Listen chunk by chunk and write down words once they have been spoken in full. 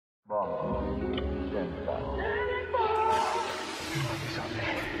Did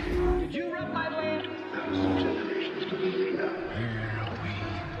you rub my lamp? Generations to believe now. Here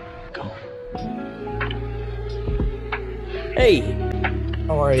we go. Hey,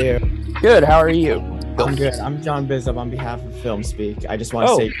 How are you? good. How are you? I'm good. I'm John Bizub on behalf of FilmSpeak. I just want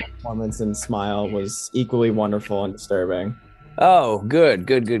to say your performance and smile was equally wonderful and disturbing. Oh, good.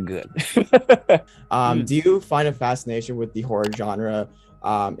 Do you find a fascination with the horror genre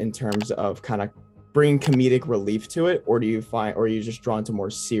in terms of kind of bringing comedic relief to it, or are you just drawn to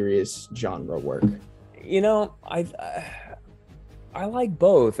more serious genre work? You know, I like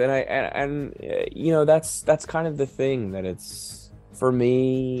both, and you know, that's kind of the thing that it's for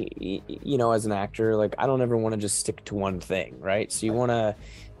me. You know, as an actor, like I don't ever want to just stick to one thing, right? So you want to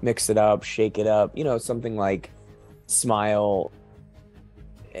mix it up, shake it up. You know, something like Smile.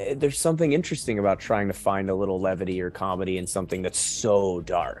 There's something interesting about trying to find a little levity or comedy in something that's so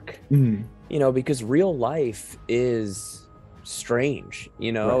dark. Mm-hmm. You know, because real life is strange.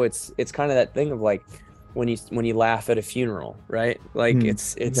 You know, Right. it's kind of that thing of like when you laugh at a funeral, right? Like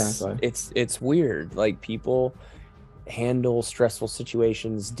exactly. it's weird. Like people handle stressful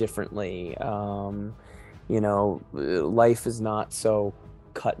situations differently. You know, life is not so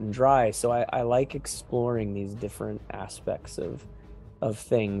cut and dry. So I like exploring these different aspects of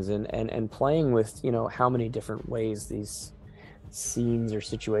things and playing with, you know, how many different ways these scenes or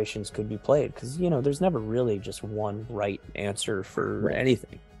situations could be played, because you know there's never really just one right answer for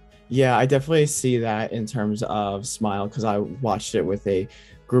anything. Yeah, I definitely see that in terms of Smile, because I watched it with a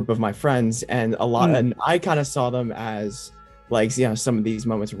group of my friends, and and I kind of saw them as like, you know, some of these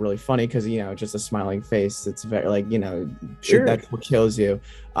moments are really funny because, you know, just a smiling face, it's very like, you know, Sure. that's what kills you.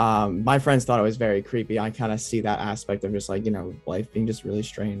 My friends thought it was very creepy. I kind of see that aspect of just like, you know, life being just really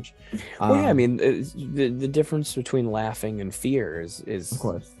strange. Well, yeah, I mean, the difference between laughing and fear is Of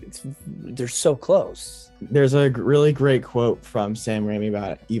course. they're so close. There's a really great quote from Sam Raimi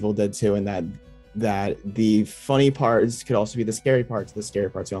about Evil Dead 2, and that the funny parts could also be the scary parts. The scary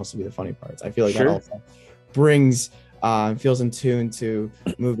parts can also be the funny parts. I feel like Sure. that also brings feels in tune to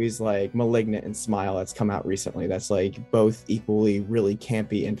movies like Malignant and Smile that's come out recently. That's like both equally really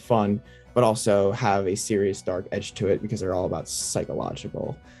campy and fun, but also have a serious dark edge to it because they're all about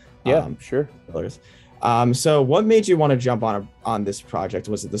psychological. Sure. Thrillers. So what made you want to jump on this project?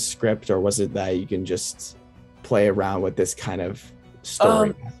 Was it the script, or was it that you can just play around with this kind of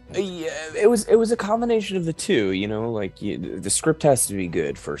story? Yeah, it was a combination of the two. You know, like the script has to be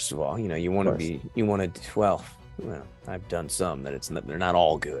good first of all. You know, you want to well, I've done some that they're not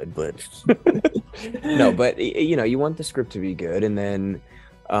all good, but no, but you know, you want the script to be good, and then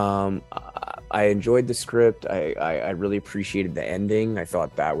I enjoyed the script. I really appreciated the ending. I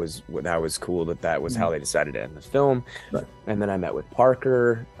thought that was cool. That was how they decided to end the film. Right. And then I met with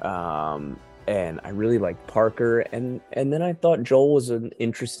Parker, and I really liked Parker, and then I thought Joel was an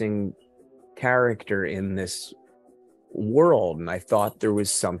interesting character in this world, and I thought there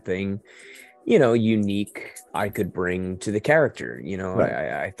was something, you know, unique I could bring to the character. You know, Right.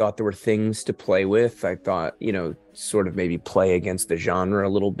 I thought there were things to play with. I thought, you know, sort of maybe play against the genre a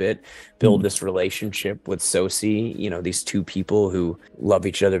little bit, build this relationship with Sosie, you know, these two people who love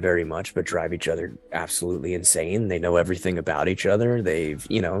each other very much, but drive each other absolutely insane. They know everything about each other. They've,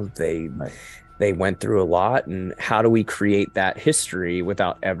 you know, they went through a lot, and how do we create that history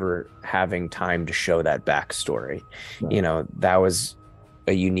without ever having time to show that backstory? Right. You know, that was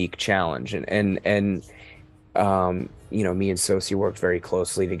a unique challenge, and you know, me and Sosie worked very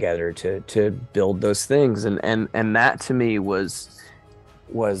closely together to build those things, and that to me was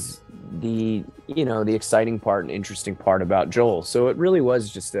the, you know, the exciting part and interesting part about Joel. So it really was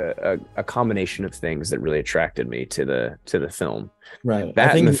just a combination of things that really attracted me to the film. Right.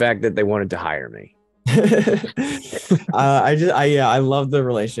 That and the fact that they wanted to hire me. I love the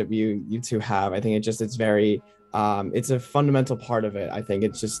relationship you two have. I think it's very it's a fundamental part of it. I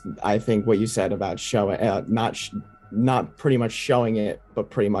think what you said about showing not pretty much showing it, but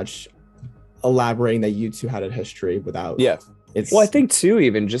pretty much elaborating that you two had a history without. Yeah. Well, I think too,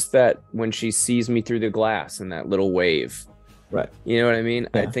 even just that when she sees me through the glass and that little wave, right? You know what I mean?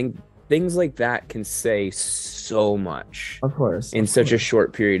 Yeah. I think things like that can say so much, of course, in such a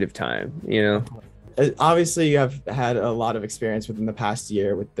short period of time, you know? Obviously you have had a lot of experience within the past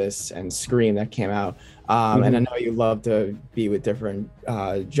year with this and Scream that came out, and I know you love to be with different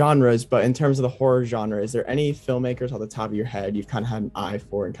genres, but in terms of the horror genre, is there any filmmakers on the top of your head you've kind of had an eye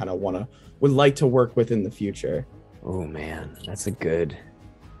for and kind of would like to work with in the future? Oh man, that's a good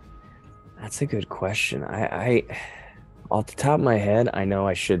question. I Off the top of my head, I know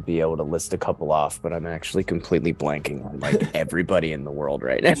I should be able to list a couple off, but I'm actually completely blanking on like everybody in the world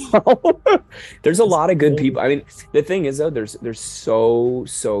right now. There's a lot of good people. I mean, the thing is though, there's so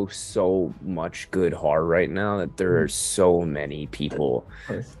much good horror right now that there are so many people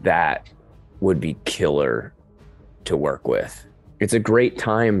that would be killer to work with. It's a great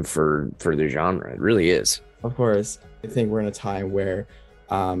time for the genre. It really is. Of course. I think we're in a time where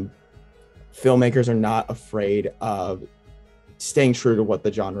filmmakers are not afraid of staying true to what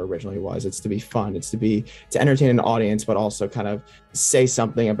the genre originally was. It's to be fun. It's to entertain an audience, but also kind of say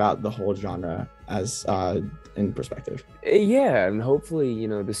something about the whole genre as in perspective. Yeah, and hopefully, you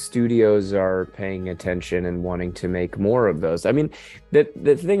know, the studios are paying attention and wanting to make more of those. I mean, the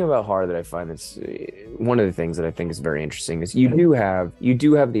thing about horror that I find is one of the things that I think is very interesting is you do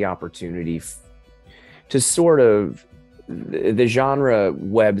have the opportunity to sort of, the genre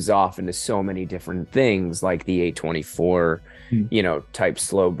webs off into so many different things, like the A24 you know, type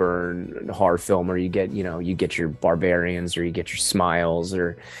slow burn horror film, or you get your Barbarians, or you get your Smiles,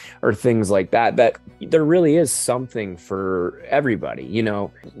 or things like that, that there really is something for everybody. You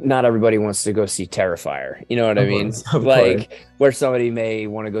know, not everybody wants to go see Terrifier, you know what I mean? Like where somebody may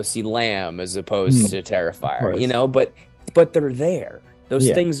want to go see Lamb as opposed to Terrifier, you know, but they're there. Those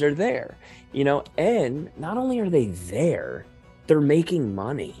things are there, you know, and not only are they there, they're making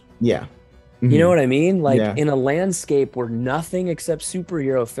money. Yeah. You know what I mean? Like in a landscape where nothing except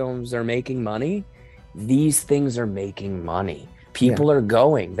superhero films are making money, these things are making money. People are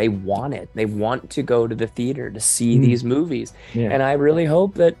going, they want it. They want to go to the theater to see these movies. And I really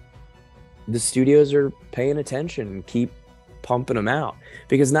hope that the studios are paying attention and keep pumping them out,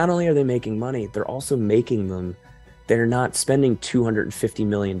 because not only are they making money, they're also making them. They're not spending $250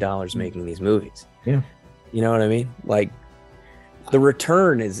 million making these movies. You know what I mean? Like, the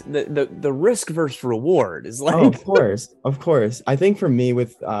return is the risk versus reward is like, of course. I think for me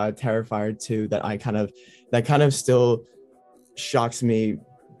with Terrifier 2, that kind of still shocks me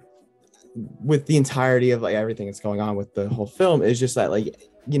with the entirety of like everything that's going on with the whole film, is just that, like,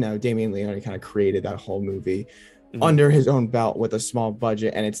 you know, Damien Leone kind of created that whole movie under his own belt with a small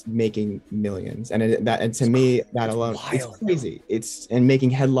budget, and it's making millions. And to me, that alone, it's crazy. And making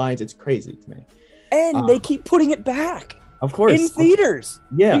headlines, it's crazy to me. And they keep putting it back. Of course, in theaters,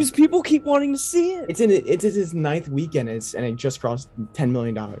 because people keep wanting to see it. It's his 9th weekend, and it just crossed $10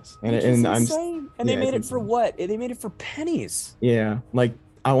 million. And insane. And they made it for what? They made it for pennies. Yeah, like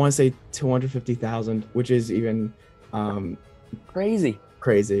I want to say 250,000, which is even crazy.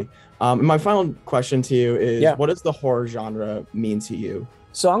 My final question to you is, what does the horror genre mean to you?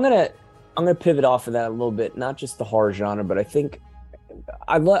 So I'm gonna pivot off of that a little bit. Not just the horror genre, but I think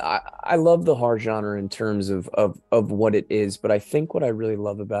I love the horror genre in terms of what it is, but I think what I really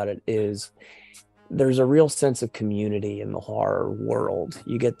love about it is there's a real sense of community in the horror world.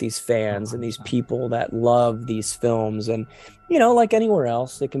 You get these fans and these people that love these films, and, you know, like anywhere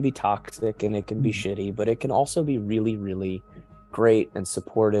else, it can be toxic and it can be shitty, but it can also be really, really great and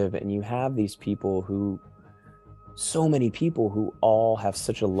supportive. And you have these people so many people who all have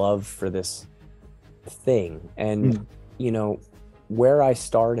such a love for this thing. And, you know, where I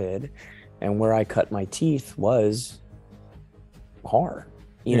started and where I cut my teeth was horror,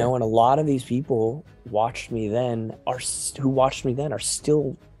 you know, and a lot of these people who watched me then are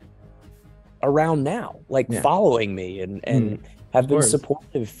still around now, like following me and have been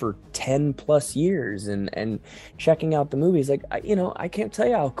supportive for 10 plus years and checking out the movies. Like, I can't tell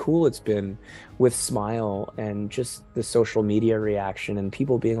you how cool it's been with Smile and just the social media reaction and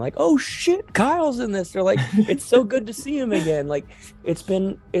people being like, oh shit, Kyle's in this. They're like, it's so good to see him again. Like, it's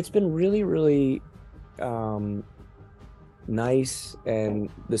been really, really nice, and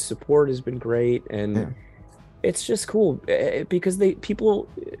the support has been great. And it's just cool because people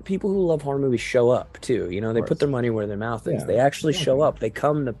who love horror movies show up too. You know, they put their money where their mouth is. They actually show up. They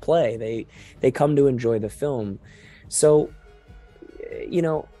come to play. They come to enjoy the film. So, you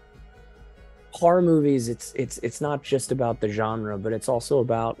know, horror movies, it's not just about the genre, but it's also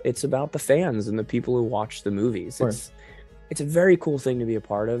about the fans and the people who watch the movies. It's a very cool thing to be a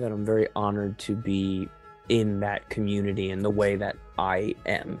part of, and I'm very honored to be in that community in the way that I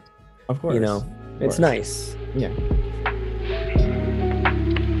am. Of course. You know, it's nice. Yeah.